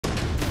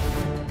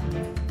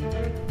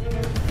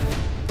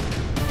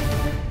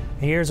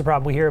Here's a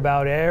problem we hear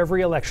about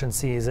every election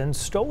season: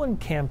 stolen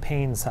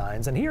campaign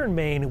signs. And here in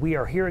Maine, we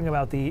are hearing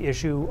about the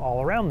issue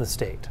all around the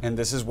state. And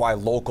this is why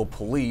local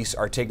police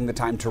are taking the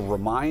time to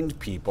remind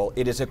people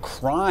it is a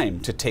crime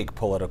to take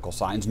political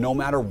signs, no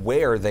matter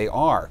where they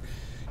are.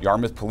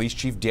 Yarmouth Police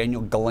Chief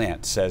Daniel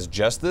Gallant says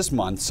just this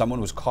month, someone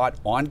was caught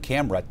on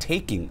camera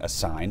taking a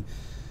sign.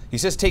 He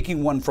says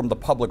taking one from the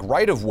public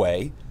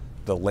right-of-way,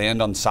 the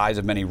land on sides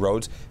of many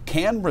roads,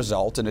 can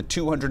result in a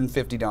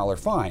 $250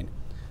 fine.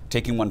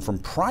 Taking one from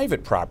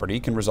private property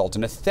can result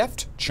in a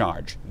theft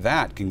charge.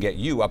 That can get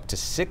you up to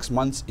 6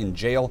 months in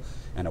jail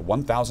and a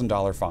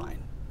 $1,000 fine.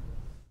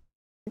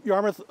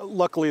 Yarmouth,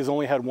 luckily, has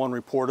only had one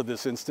report of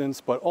this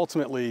instance, but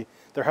ultimately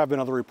there have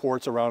been other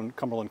reports around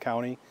Cumberland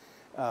County.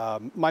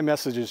 My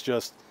message is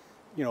just,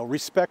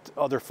 respect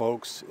other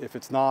folks. If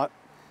it's not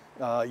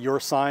your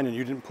sign and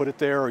you didn't put it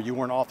there, or you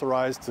weren't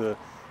authorized to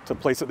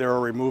place it there or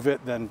remove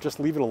it, then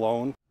just leave it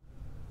alone.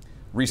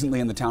 Recently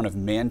in the town of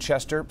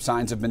Manchester,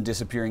 signs have been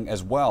disappearing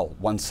as well.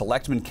 One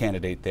selectman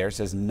candidate there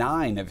says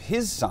 9 of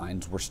his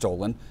signs were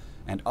stolen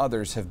and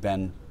others have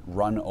been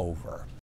run over.